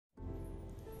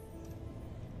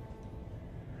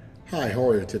Hi, how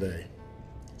are you today?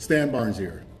 Stan Barnes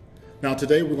here. Now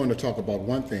today we're going to talk about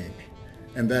one thing,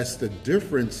 and that's the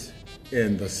difference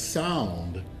in the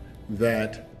sound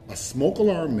that a smoke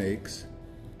alarm makes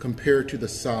compared to the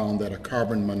sound that a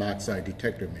carbon monoxide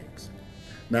detector makes.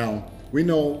 Now, we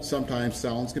know sometimes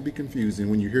sounds can be confusing.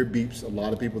 When you hear beeps, a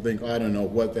lot of people think, I don't know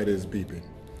what that is beeping.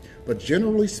 But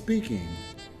generally speaking,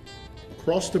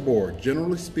 across the board,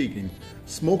 generally speaking,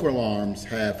 smoke alarms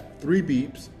have 3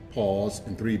 beeps, pause,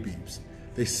 and 3 beeps.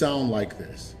 They sound like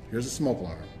this. Here's a smoke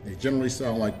alarm. They generally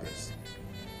sound like this.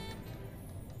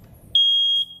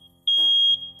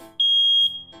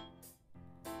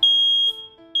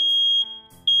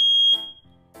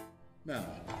 Now,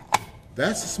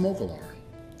 that's a smoke alarm.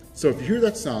 So if you hear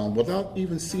that sound without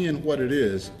even seeing what it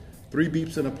is, 3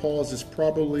 beeps and a pause is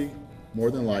probably, more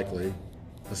than likely,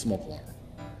 a smoke alarm.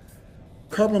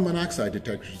 Carbon monoxide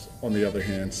detectors, on the other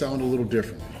hand, sound a little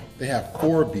differently. They have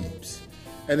 4 beeps,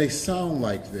 and they sound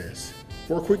like this.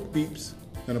 4 quick beeps,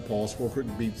 then a pause, 4 quick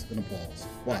beeps, then a pause.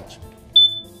 Watch.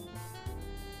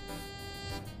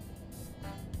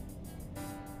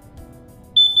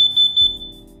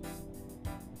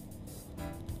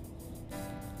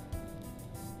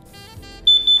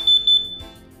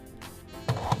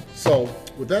 So,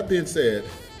 with that being said,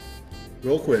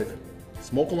 real quick,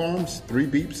 smoke alarms, 3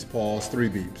 beeps, pause, 3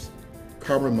 beeps.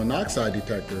 Carbon monoxide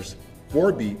detectors,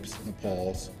 4 beeps and a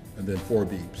pause, and then 4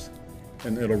 beeps.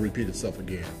 And it'll repeat itself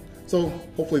again. So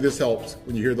hopefully this helps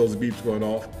when you hear those beeps going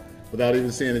off. Without even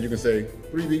seeing it, you can say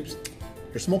 3 beeps,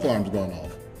 your smoke alarm's going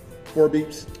off. 4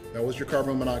 beeps, that was your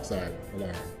carbon monoxide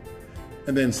alarm.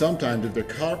 And then sometimes if they're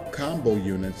combo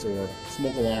units or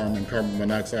smoke alarm and carbon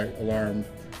monoxide alarm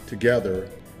together,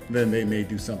 then they may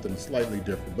do something slightly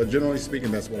different. But generally speaking,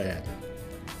 that's what happened.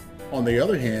 On the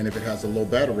other hand, if it has a low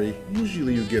battery,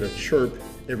 usually you get a chirp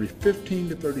every 15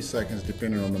 to 30 seconds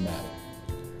depending on the model.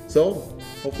 So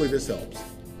hopefully this helps.